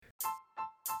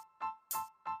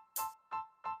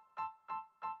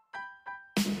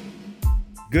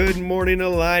Good morning,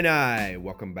 Illini.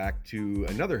 Welcome back to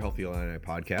another Healthy Illini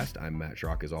podcast. I'm Matt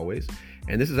Schrock, as always,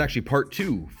 and this is actually part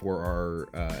 2 for our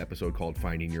episode called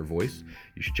Finding Your Voice.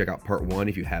 You should check out part 1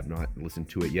 if you have not listened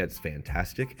to it yet. It's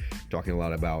fantastic, talking a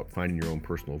lot about finding your own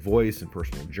personal voice and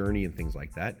personal journey and things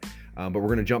like that. But we're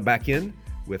going to jump back in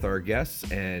with our guests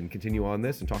and continue on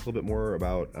this and talk a little bit more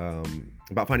about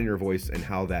finding your voice and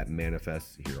how that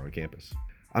manifests here on campus.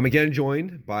 I'm again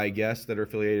joined by guests that are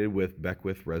affiliated with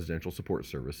Beckwith Residential Support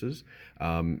Services.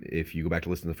 If you go back to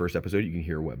listen to the first episode, you can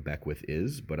hear what Beckwith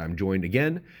is, but I'm joined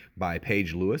again by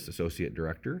Paige Lewis, Associate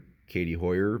Director, Katie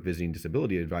Hoyer, Visiting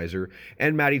Disability Advisor,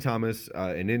 and Maddie Thomas,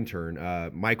 an intern.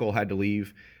 Michael had to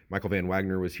leave. Michael Van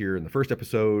Wagner was here in the first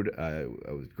episode.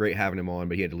 It was great having him on,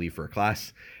 but he had to leave for a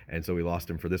class, and so we lost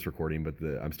him for this recording, but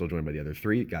I'm still joined by the other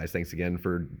three. Guys, thanks again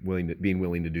for being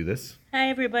willing to do this. Hi,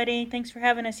 everybody. Thanks for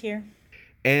having us here.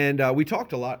 And we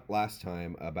talked a lot last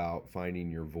time about finding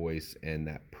your voice and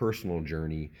that personal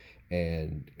journey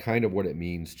and kind of what it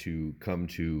means to come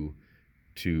to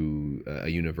a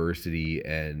university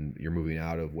and you're moving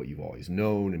out of what you've always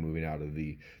known and moving out of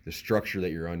the structure that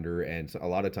you're under. And so a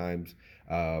lot of times,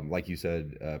 like you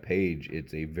said, Paige,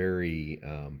 it's a very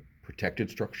protected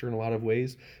structure in a lot of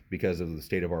ways because of the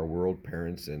state of our world.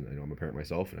 Parents, and I know I'm a parent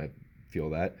myself and I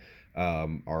feel that,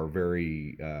 are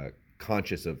very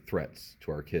conscious of threats to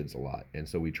our kids a lot, and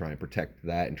so we try and protect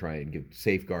that and try and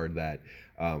safeguard that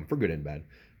for good and bad.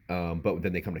 But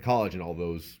then they come to college and all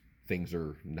those things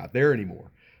are not there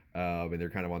anymore, and they're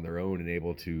kind of on their own and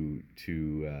able to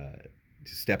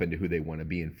step into who they want to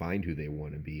be and find who they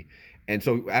want to be. And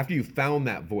so after you found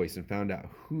that voice and found out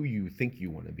who you think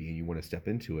you want to be and you want to step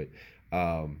into it,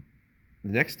 the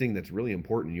next thing that's really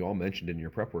important, you all mentioned in your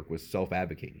prep work, was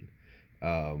self-advocating.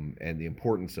 And the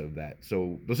importance of that.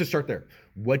 So let's just start there.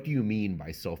 What do you mean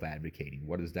by self-advocating?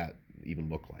 What does that even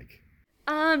look like?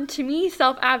 To me,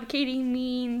 self-advocating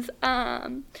means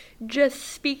just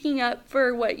speaking up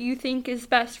for what you think is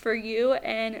best for you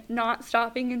and not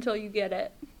stopping until you get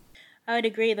it. I would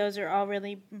agree. Those are all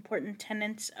really important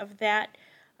tenets of that.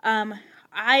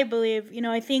 I believe,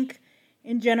 I think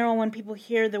in general, when people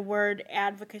hear the word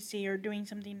advocacy or doing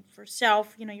something for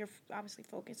self, you're obviously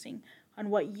focusing on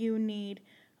what you need,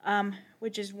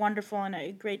 which is wonderful and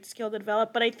a great skill to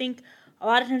develop. But I think a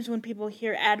lot of times when people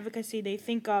hear advocacy, they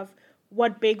think of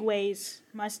what big ways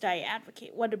must I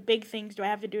advocate? What big things do I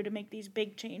have to do to make these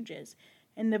big changes?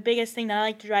 And the biggest thing that I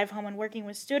like to drive home when working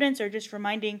with students, or just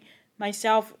reminding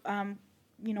myself,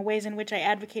 ways in which I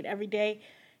advocate every day,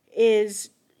 is,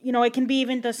 it can be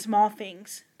even the small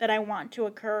things that I want to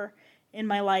occur in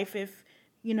my life. If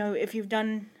you've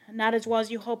done not as well as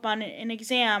you hope on an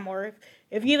exam, or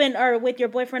if you even are with your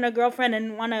boyfriend or girlfriend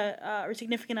and want or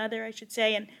significant other, I should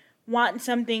say, and want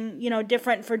something,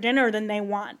 different for dinner than they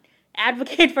want.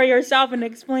 Advocate for yourself and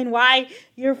explain why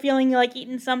you're feeling like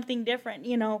eating something different,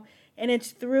 and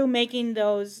it's through making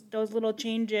those little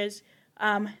changes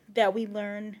that we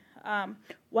learn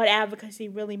what advocacy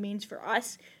really means for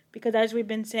us. Because as we've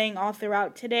been saying all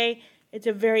throughout today, it's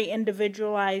a very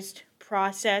individualized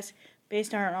process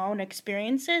based on our own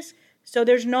experiences. So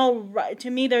there's no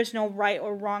right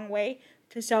or wrong way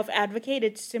to self-advocate.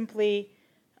 It's simply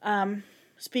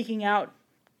speaking out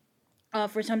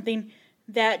for something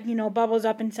that, bubbles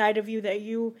up inside of you, that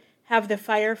you have the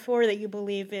fire for, that you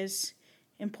believe is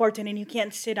important, and you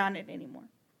can't sit on it anymore.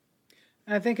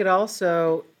 I think it's,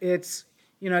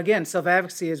 again,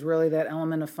 self-advocacy is really that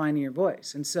element of finding your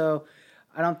voice. And so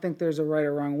I don't think there's a right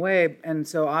or wrong way. And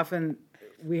so often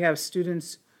we have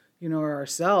students, or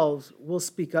ourselves, we'll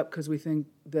speak up because we think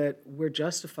that we're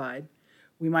justified.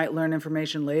 We might learn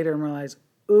information later and realize,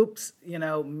 oops,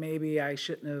 maybe I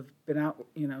shouldn't have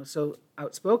been so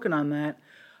outspoken on that.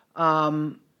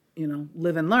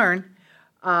 Live and learn.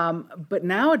 But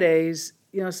nowadays,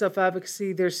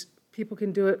 self-advocacy, people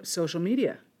can do it social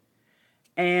media.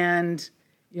 And,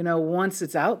 once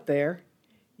it's out there,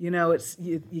 it's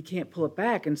you can't pull it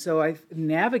back. And so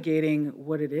navigating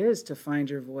what it is to find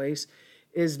your voice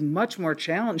is much more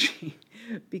challenging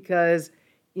because,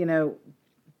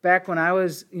 back when I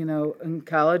was, in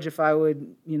college, if I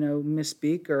would,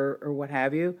 misspeak or what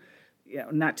have you,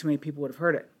 not too many people would have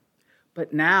heard it.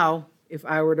 But now, if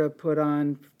I were to put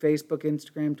on Facebook,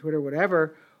 Instagram, Twitter,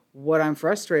 whatever, what I'm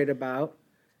frustrated about,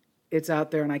 it's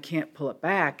out there and I can't pull it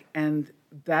back. And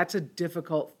that's a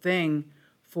difficult thing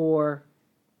for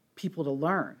people to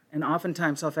learn. And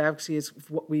oftentimes self-advocacy is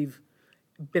what we've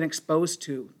been exposed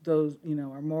to, those,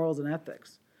 our morals and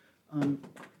ethics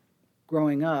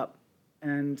growing up.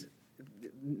 And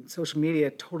social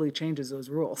media totally changes those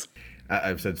rules.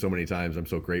 I've said so many times, I'm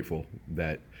so grateful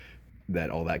that that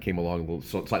all that came along a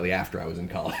little, slightly after I was in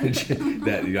college.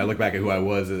 That I look back at who I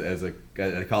was at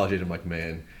a college age, I'm like,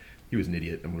 man, he was an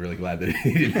idiot. I'm really glad that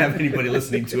he didn't have anybody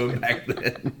listening to him back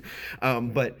then.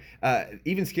 But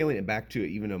even scaling it back to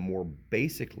even a more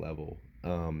basic level,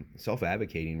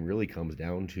 self-advocating really comes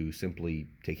down to simply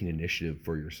taking initiative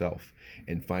for yourself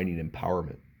and finding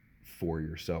empowerment for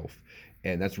yourself.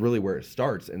 And that's really where it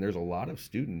starts. And there's a lot of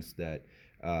students that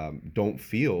don't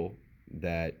feel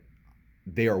that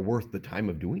they are worth the time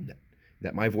of doing that.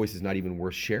 That my voice is not even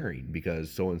worth sharing because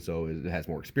so-and-so has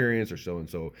more experience, or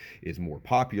so-and-so is more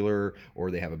popular, or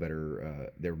they have a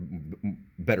better, they're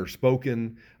better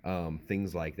spoken,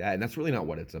 things like that. And that's really not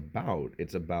what it's about.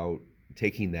 It's about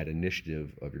taking that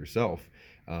initiative of yourself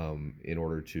in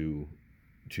order to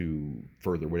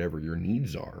further whatever your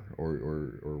needs are,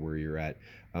 or where you're at.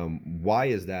 Why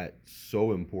is that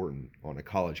so important on a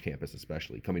college campus,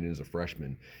 especially coming in as a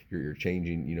freshman? You're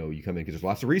changing, you come in because there's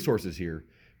lots of resources here,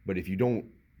 but if you don't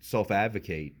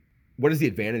self-advocate, what is the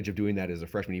advantage of doing that as a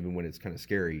freshman, even when it's kind of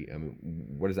scary? I mean,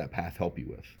 what does that path help you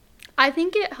with? I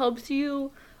think it helps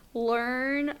you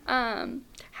learn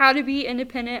how to be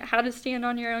independent, how to stand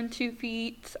on your own 2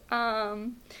 feet,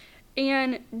 and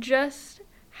just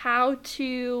how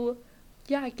to,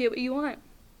 get what you want.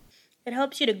 It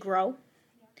helps you to grow.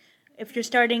 If you're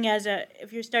starting as a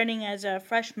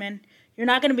freshman, you're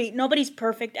not going to be, nobody's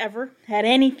perfect ever at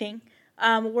anything.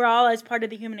 We're all, as part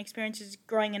of the human experience, is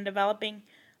growing and developing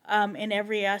in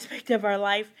every aspect of our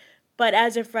life. But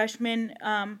as a freshman,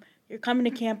 you're coming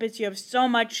to campus. You have so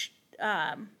much,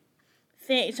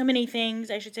 so many things,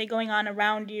 I should say, going on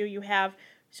around you. You have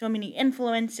so many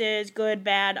influences, good,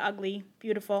 bad, ugly,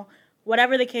 beautiful,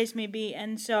 whatever the case may be.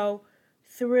 And so,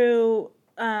 through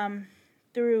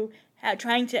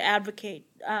trying to advocate,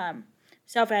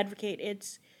 self-advocate,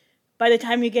 it's, by the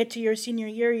time you get to your senior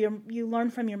year, you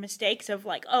learn from your mistakes of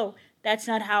like, oh, that's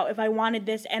not how, if I wanted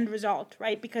this end result,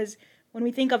 right? Because when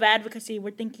we think of advocacy,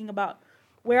 we're thinking about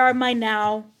where am I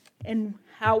now and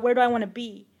where do I want to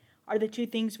be are the two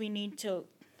things we need to,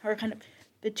 or kind of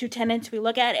the two tenets we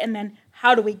look at, and then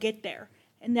how do we get there?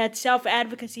 And that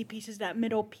self-advocacy piece is that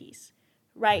middle piece,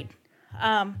 right?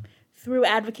 Through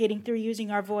advocating, through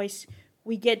using our voice,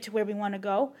 we get to where we want to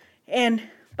go. And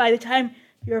by the time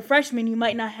you're a freshman, you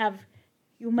might have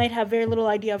very little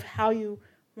idea of how you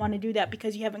want to do that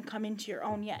because you haven't come into your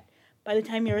own yet. By the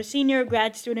time you're a senior,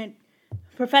 grad student,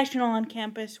 professional on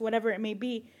campus, whatever it may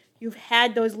be, you've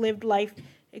had those lived life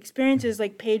experiences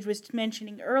like Paige was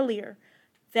mentioning earlier,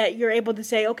 that you're able to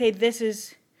say, okay, this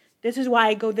is why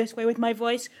I go this way with my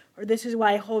voice, or this is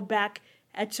why I hold back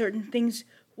at certain things.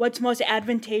 What's most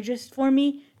advantageous for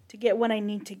me to get what I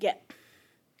need to get?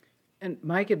 And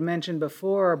Mike had mentioned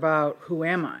before about who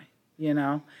am I,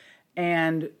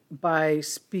 and by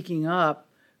speaking up,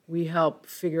 we help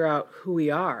figure out who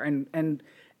we are and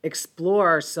explore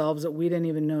ourselves that we didn't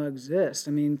even know exist.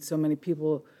 I mean, so many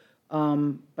people,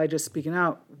 by just speaking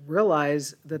out,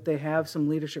 realize that they have some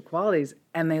leadership qualities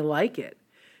and they like it.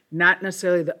 Not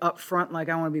necessarily the upfront, like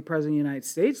I want to be president of the United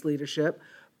States leadership,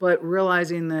 but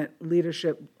realizing that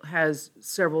leadership has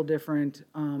several different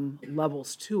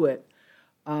levels to it.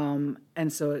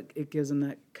 And so it gives them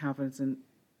that confidence in,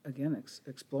 again,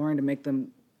 exploring to make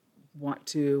them want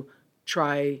to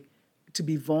try to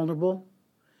be vulnerable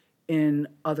in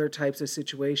other types of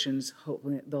situations.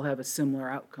 Hopefully they'll have a similar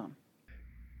outcome.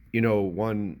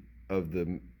 One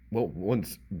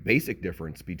basic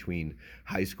difference between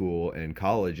high school and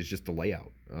college is just the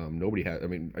layout.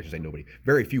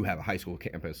 Very few have a high school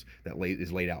campus that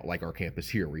is laid out like our campus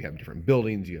here, where you have different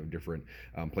buildings, you have different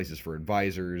places for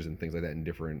advisors and things like that, and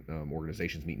different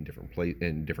organizations meet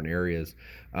in different areas.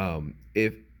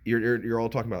 If you're all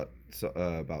talking about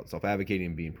self-advocating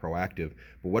and being proactive,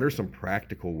 but what are some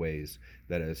practical ways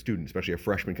that a student, especially a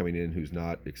freshman coming in who's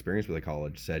not experienced with a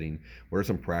college setting, what are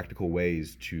some practical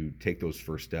ways to take those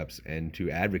first steps and to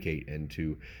advocate and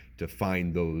to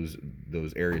find those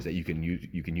areas that you can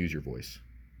use your voice?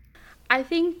 I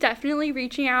think definitely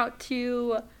reaching out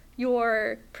to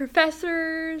your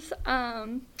professors,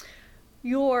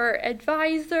 your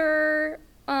advisor,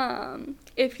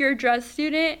 if you're a DRES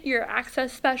student, your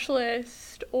access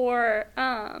specialist, or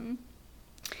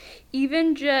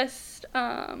even just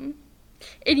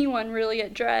anyone really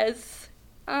at DRES.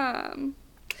 And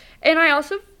I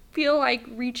also feel like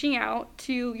reaching out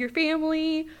to your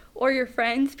family or your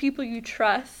friends, people you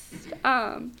trust,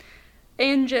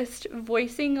 and just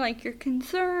voicing like your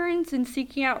concerns and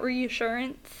seeking out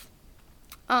reassurance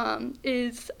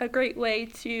is a great way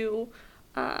to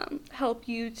help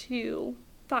you to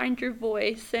find your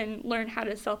voice and learn how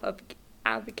to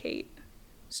self-advocate.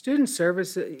 Student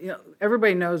service,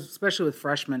 everybody knows, especially with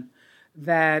freshmen,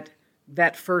 that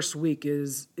first week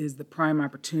is the prime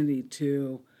opportunity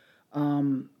to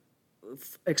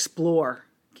explore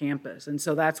campus. And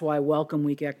so that's why welcome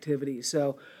week activities.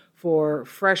 So for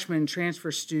freshmen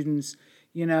transfer students,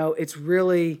 it's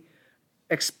really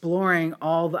exploring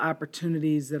all the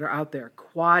opportunities that are out there.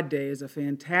 Quad Day is a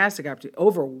fantastic opportunity,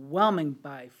 overwhelming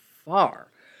by far,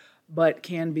 but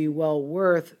can be well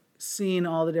worth seeing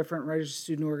all the different registered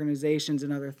student organizations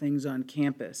and other things on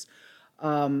campus.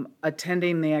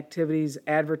 Attending the activities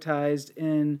advertised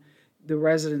in the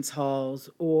residence halls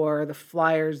or the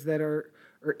flyers that are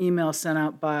or emails sent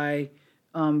out by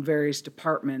various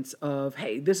departments of,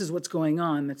 hey, this is what's going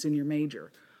on that's in your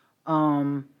major.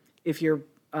 If you're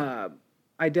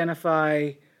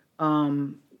identify,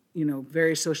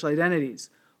 various social identities,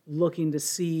 looking to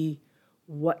see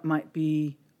what might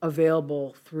be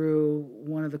available through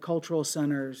one of the cultural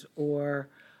centers or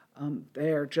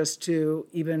there, just to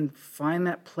even find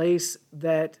that place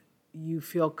that you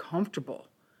feel comfortable.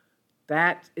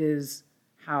 That is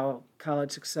how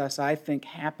college success, I think,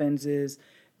 happens, is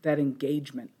that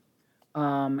engagement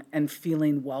and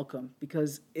feeling welcome.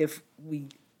 Because if we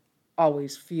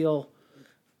always feel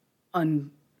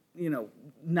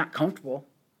not comfortable,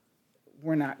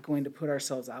 we're not going to put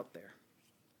ourselves out there.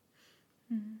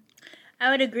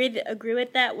 I would agree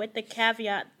with that, with the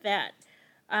caveat that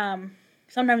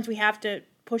sometimes we have to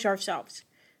push ourselves,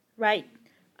 right?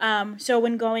 So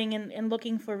when going and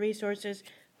looking for resources,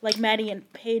 like Maddie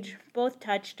and Paige both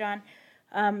touched on,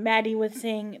 Maddie was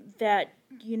saying that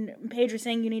Paige was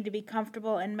saying you need to be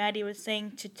comfortable, and Maddie was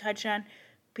saying to touch on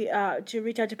to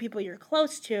reach out to people you're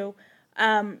close to,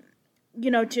 to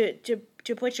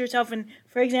put yourself in.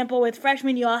 For example, with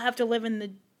freshmen, you all have to live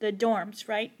in the dorms,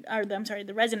 right?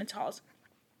 The residence halls.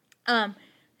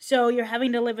 So you're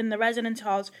having to live in the residence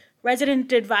halls.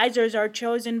 Resident advisors are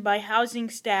chosen by housing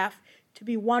staff to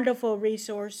be wonderful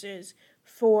resources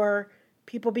for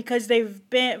people because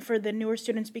for the newer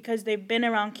students, because they've been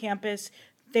around campus.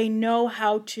 They know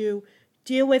how to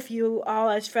deal with you all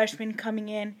as freshmen coming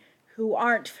in who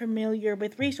aren't familiar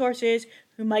with resources,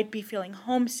 who might be feeling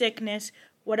homesickness,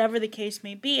 whatever the case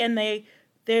may be, and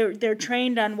they're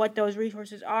trained on what those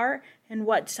resources are and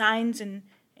what signs and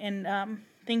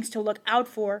things to look out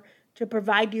for to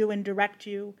provide you and direct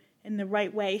you in the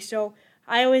right way. So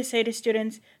I always say to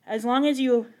students, as long as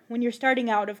when you're starting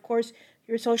out, of course,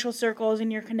 your social circles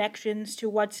and your connections to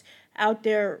what's out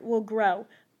there will grow.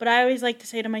 But I always like to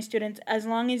say to my students, as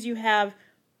long as you have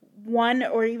one,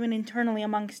 or even internally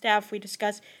among staff, we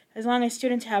discuss, as long as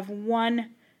students have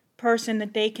one person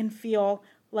that they can feel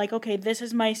like, okay, this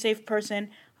is my safe person,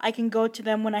 I can go to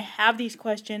them when I have these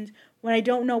questions, when I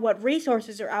don't know what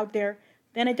resources are out there,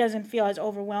 then it doesn't feel as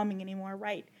overwhelming anymore,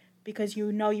 right? Because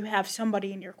you know you have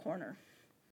somebody in your corner.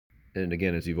 And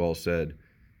again, as you've all said,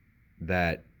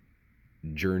 that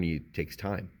journey takes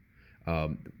time.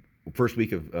 First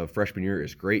week of freshman year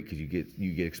is great because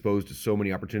you get exposed to so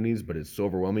many opportunities, but it's so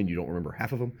overwhelming you don't remember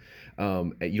half of them.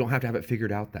 You don't have to have it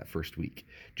figured out that first week.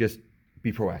 Just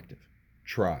be proactive.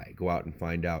 Try. Go out and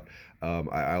find out.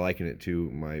 I liken it to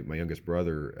my youngest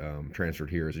brother transferred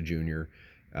here as a junior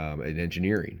in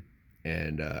engineering,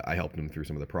 and I helped him through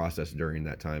some of the process during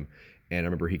that time. And I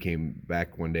remember he came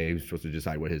back one day. He was supposed to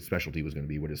decide what his specialty was going to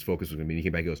be, what his focus was going to be. And he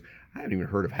came back and goes, I haven't even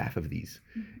heard of half of these.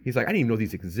 He's like, I didn't even know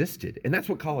these existed. And that's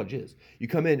what college is. You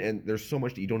come in and there's so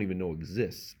much that you don't even know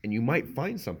exists. And you might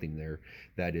find something there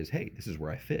that is, hey, this is where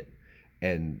I fit.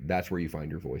 And that's where you find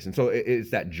your voice. And so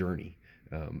it's that journey.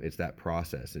 It's that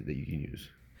process that you can use.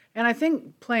 And I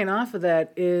think playing off of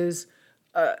that is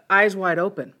eyes wide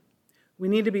open. We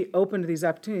need to be open to these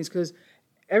opportunities because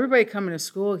everybody coming to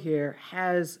school here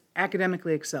has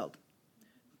academically excelled.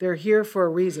 They're here for a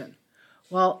reason.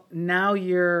 Well, now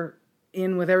you're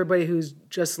in with everybody who's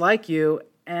just like you,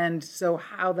 and so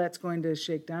how that's going to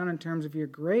shake down in terms of your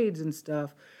grades and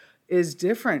stuff is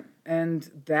different. And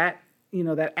that,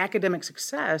 that academic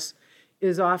success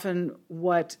is often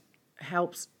what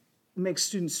helps make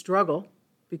students struggle,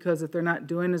 because if they're not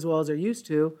doing as well as they're used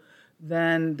to,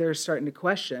 then they're starting to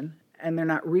question, and they're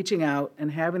not reaching out and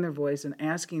having their voice and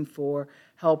asking for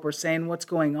help or saying what's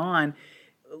going on.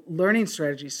 Learning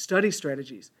strategies, study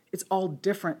strategies, it's all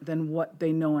different than what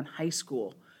they know in high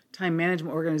school. Time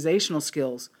management, organizational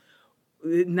skills,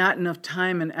 not enough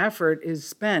time and effort is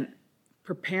spent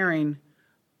preparing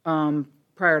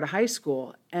prior to high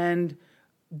school. And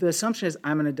the assumption is,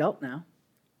 I'm an adult now,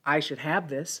 I should have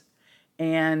this,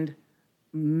 and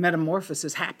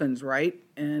metamorphosis happens, right?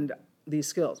 And these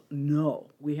skills. No,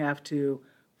 we have to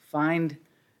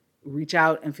reach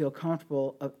out and feel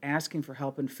comfortable of asking for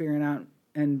help and figuring out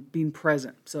and being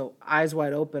present. So eyes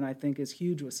wide open, I think, is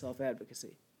huge with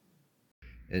self-advocacy.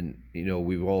 And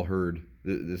we've all heard,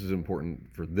 this is important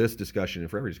for this discussion and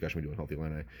for every discussion we do in Healthy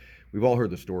Illini. We've all heard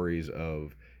the stories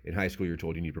of, in high school, you're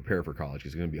told you need to prepare for college.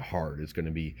 It's going to be hard. It's going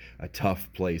to be a tough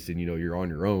place, and you're on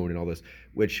your own and all this,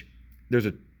 which there's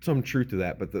some truth to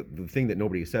that. But the thing that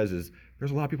nobody says is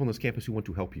there's a lot of people on this campus who want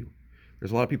to help you.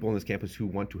 There's a lot of people on this campus who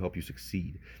want to help you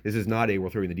succeed. This is not we'll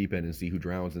throw you in the deep end and see who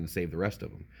drowns and save the rest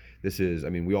of them. This is,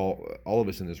 we all of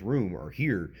us in this room are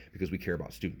here because we care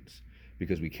about students,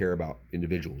 because we care about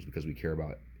individuals, because we care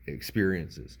about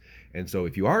experiences. And so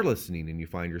if you are listening and you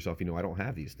find yourself, I don't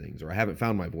have these things, or I haven't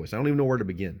found my voice, I don't even know where to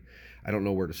begin, I don't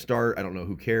know where to start, I don't know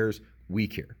who cares, we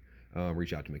care.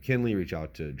 Reach out to McKinley, reach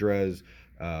out to Drez,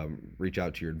 reach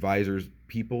out to your advisors.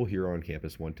 People here on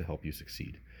campus want to help you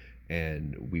succeed,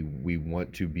 and we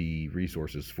want to be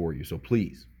resources for you. So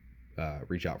please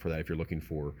reach out for that if you're looking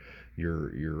for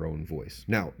your own voice.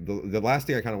 Now, the last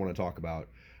thing I kind of want to talk about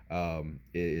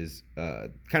is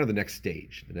kind of the next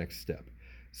stage, the next step.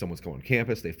 Someone's come on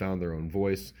campus, they found their own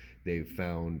voice, they've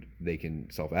found they can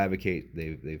self-advocate,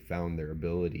 they've found their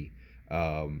ability.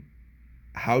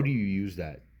 How do you use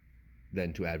that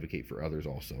then to advocate for others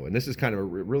also? And this is kind of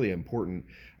really important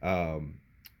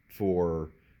for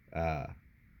a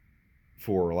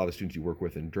lot of students you work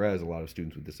with in Drez, a lot of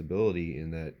students with disability,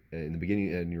 in that in the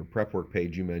beginning, in your prep work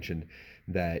page, you mentioned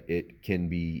that it can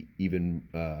be even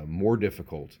more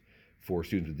difficult for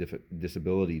students with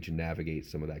disability to navigate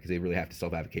some of that, because they really have to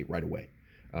self-advocate right away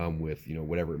with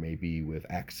whatever it may be, with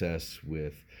access,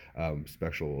 with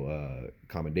special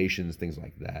accommodations, things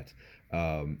like that.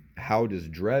 How does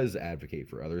Drez advocate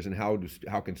for others, and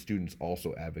how can students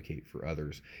also advocate for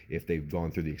others if they've gone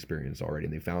through the experience already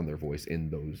and they found their voice in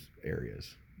those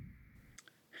areas?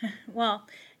 Well,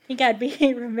 I think I'd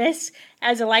be remiss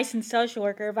as a licensed social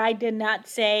worker if I did not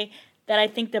say that I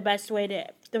think the best way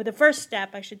the first step,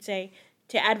 I should say,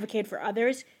 to advocate for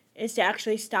others is to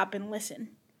actually stop and listen.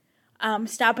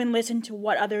 Stop and listen to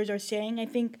what others are saying. I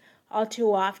think all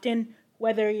too often,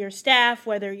 whether you're staff,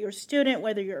 whether you're a student,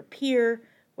 whether you're a peer,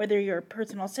 whether you're a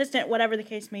personal assistant, whatever the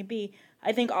case may be,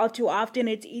 I think all too often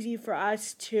it's easy for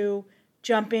us to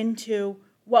jump into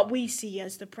what we see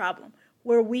as the problem,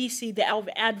 where we see the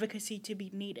advocacy to be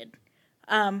needed,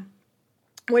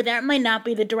 where that might not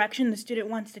be the direction the student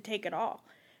wants to take at all.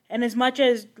 And as much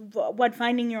as what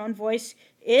finding your own voice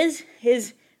is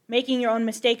making your own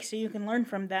mistakes so you can learn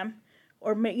from them,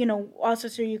 or also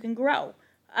so you can grow.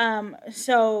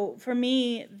 So for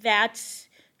me, that's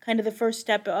kind of the first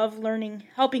step of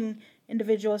helping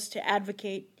individuals to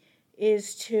advocate,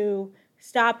 is to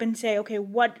stop and say, okay,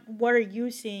 what are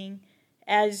you seeing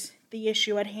as the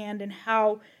issue at hand, and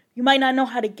how you might not know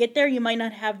how to get there, you might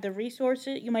not have the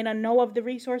resources, you might not know of the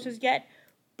resources yet,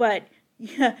 but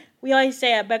yeah, we always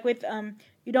say at Beckwith,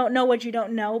 you don't know what you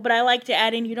don't know, but I like to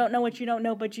add in, you don't know what you don't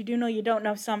know, but you do know you don't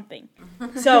know something.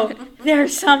 So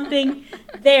there's something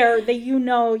there that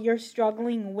you're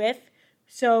struggling with.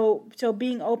 So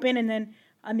being open, and then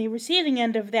on the receiving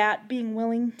end of that, being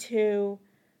willing to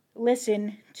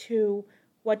listen to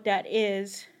what that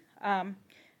is,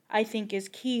 I think is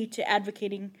key to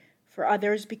advocating for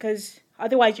others, because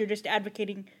otherwise you're just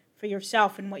advocating for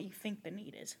yourself and what you think the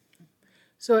need is.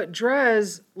 So at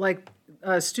Drez,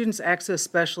 students access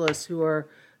specialists who are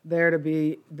there to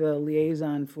be the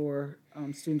liaison for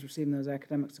students receiving those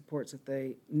academic supports that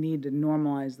they need to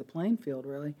normalize the playing field,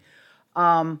 really,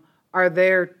 are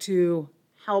there to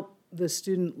help the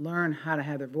student learn how to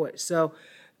have their voice. So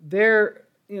they're,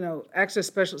 access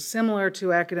specialists, similar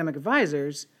to academic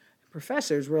advisors,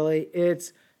 professors, really,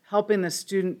 it's helping the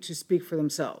student to speak for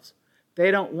themselves.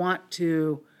 They don't want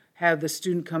to have the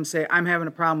student come say, I'm having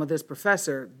a problem with this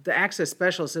professor. The access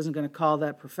specialist isn't going to call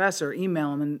that professor,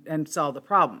 email them, and solve the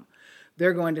problem.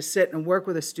 They're going to sit and work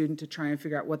with a student to try and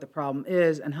figure out what the problem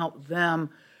is and help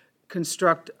them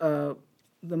construct the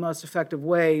most effective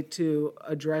way to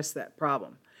address that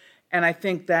problem. And I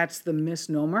think that's the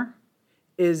misnomer,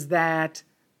 is that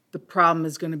the problem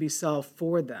is going to be solved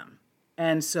for them.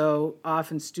 And so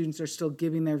often students are still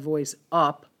giving their voice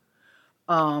up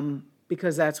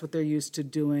because that's what they're used to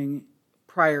doing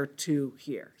prior to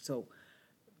here. So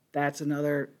that's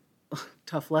another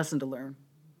tough lesson to learn.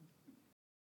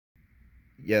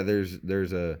 Yeah, there's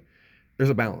a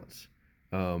balance,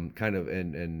 kind of,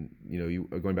 and you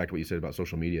going back to what you said about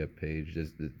social media page,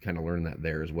 is kind of learn that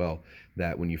there as well.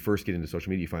 That when you first get into social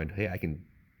media, you find, hey, I can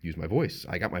use my voice.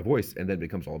 I got my voice, and then it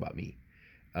becomes all about me.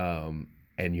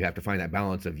 And you have to find that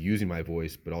balance of using my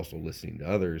voice, but also listening to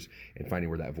others and finding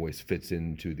where that voice fits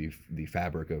into the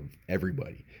fabric of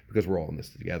everybody, because we're all in this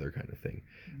together, kind of thing.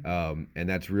 And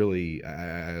that's really,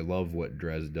 I love what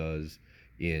Drez does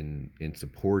in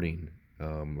supporting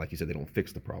Like you said, they don't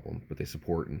fix the problem, but they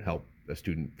support and help a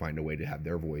student find a way to have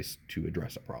their voice to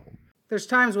address a problem. There's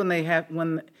times when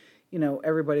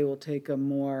everybody will take a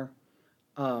more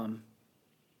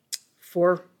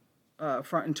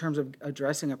forefront in terms of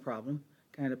addressing a problem,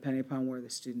 kind of depending upon where the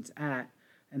student's at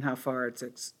and how far it's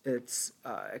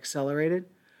accelerated.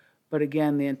 But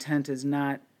again, the intent is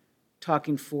not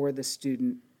talking for the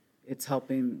student, it's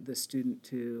helping the student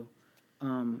to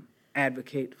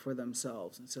advocate for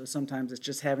themselves. And so sometimes it's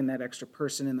just having that extra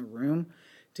person in the room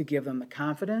to give them the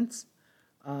confidence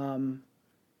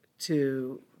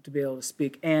to be able to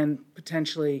speak and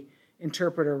potentially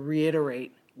interpret or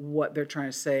reiterate what they're trying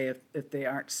to say if they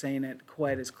aren't saying it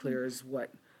quite as clear as what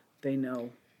they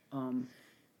know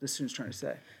the student's trying to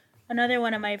say. Another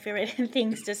one of my favorite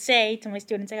things to say to my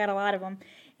students, I got a lot of them,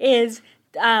 is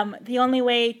the only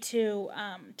way to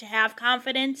have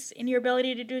confidence in your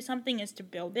ability to do something is to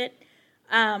build it.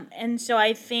 And so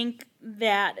I think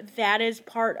that is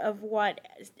part of what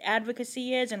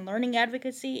advocacy is and learning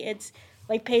advocacy. It's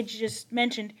like Paige just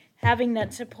mentioned, having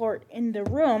that support in the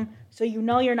room so you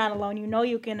know you're not alone. You know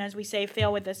you can, as we say,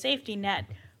 fail with a safety net,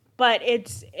 but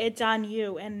it's on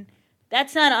you. And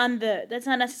that's not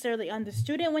necessarily on the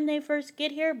student when they first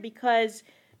get here, because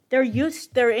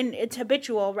it's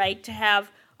habitual, right, to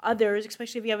have others,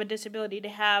 especially if you have a disability, to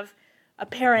have a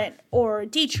parent or a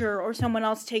teacher or someone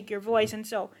else take your voice. And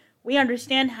so we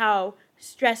understand how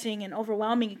stressing and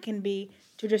overwhelming it can be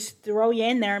to just throw you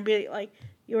in there and be like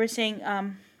you were saying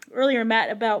earlier, Matt,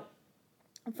 about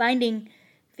finding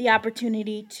the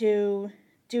opportunity to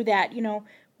do that.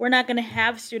 We're not going to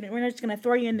have we're not just going to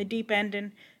throw you in the deep end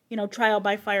and, trial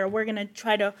by fire. We're going to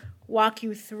try to walk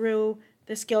you through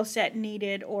the skill set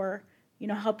needed, or,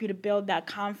 help you to build that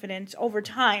confidence over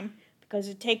time, because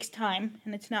it takes time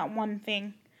and it's not one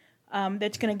thing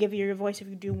that's going to give you your voice if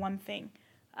you do one thing.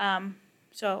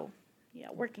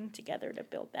 Working together to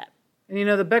build that. And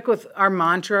the Beckwith, our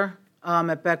mantra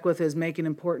at Beckwith is making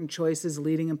important choices,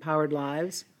 leading empowered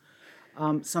lives.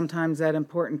 Sometimes that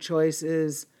important choice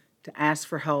is to ask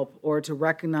for help or to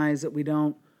recognize that we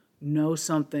don't know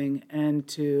something, and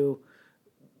to,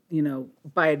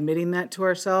 by admitting that to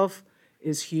ourselves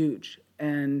is huge.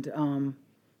 And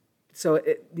so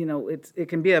it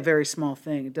can be a very small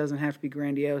thing. It doesn't have to be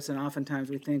grandiose, and oftentimes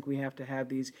we think we have to have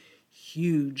these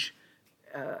huge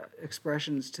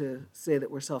expressions to say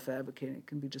that we're self-advocating. It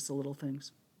can be just the little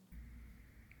things.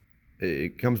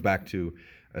 It comes back to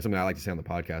something I like to say on the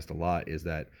podcast a lot, is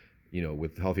that,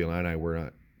 with Healthy Illini,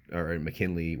 or at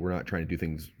McKinley, we're not trying to do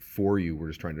things for you. We're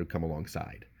just trying to come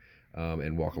alongside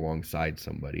and walk alongside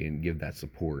somebody and give that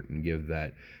support and give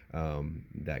that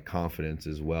confidence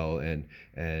as well. And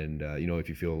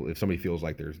if somebody feels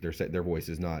like their voice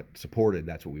is not supported,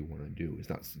 that's what we want to do. It's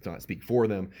not speak for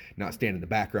them, not stand in the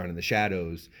background in the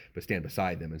shadows, but stand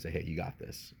beside them and say, hey, you got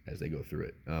this, as they go through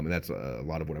it. And that's a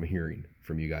lot of what I'm hearing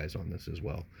from you guys on this as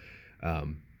well.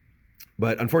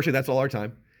 But unfortunately, that's all our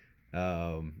time.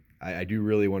 I do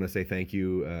really want to say thank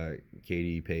you,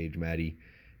 Katie, Paige, Maddie.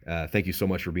 Thank you so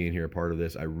much for being here, a part of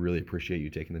this. I really appreciate you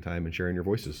taking the time and sharing your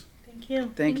voices. Thank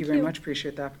you. Thank you very much.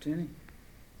 Appreciate the opportunity.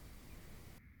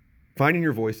 Finding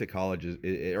your voice at college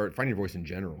or finding your voice in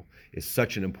general is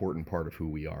such an important part of who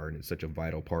we are, and it's such a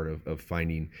vital part of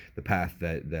finding the path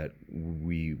that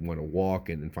we want to walk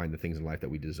and find the things in life that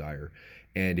we desire.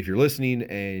 And if you're listening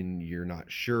and you're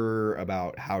not sure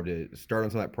about how to start on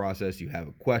that process, you have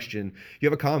a question, you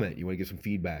have a comment, you want to give some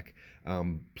feedback,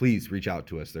 please reach out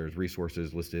to us. There's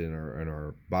resources listed in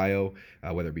our bio,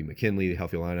 whether it be McKinley,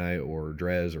 Healthy Illini, or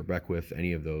Dres or Beckwith,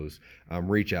 any of those.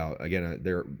 Reach out. Again,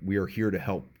 we are here to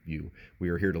help you. We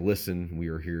are here to listen. We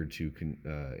are here to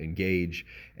engage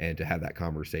and to have that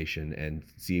conversation and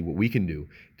see what we can do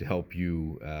to help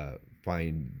you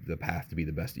find the path to be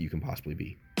the best that you can possibly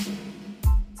be.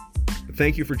 But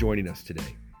thank you for joining us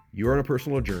today. You are on a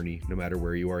personal journey, no matter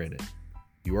where you are in it.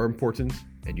 You are important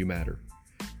and you matter.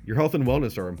 Your health and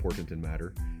wellness are important and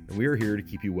matter, and we are here to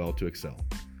keep you well to excel.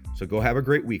 So go have a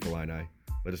great week, Illini.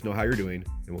 Let us know how you're doing,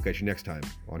 and we'll catch you next time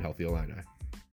on Healthy Illini.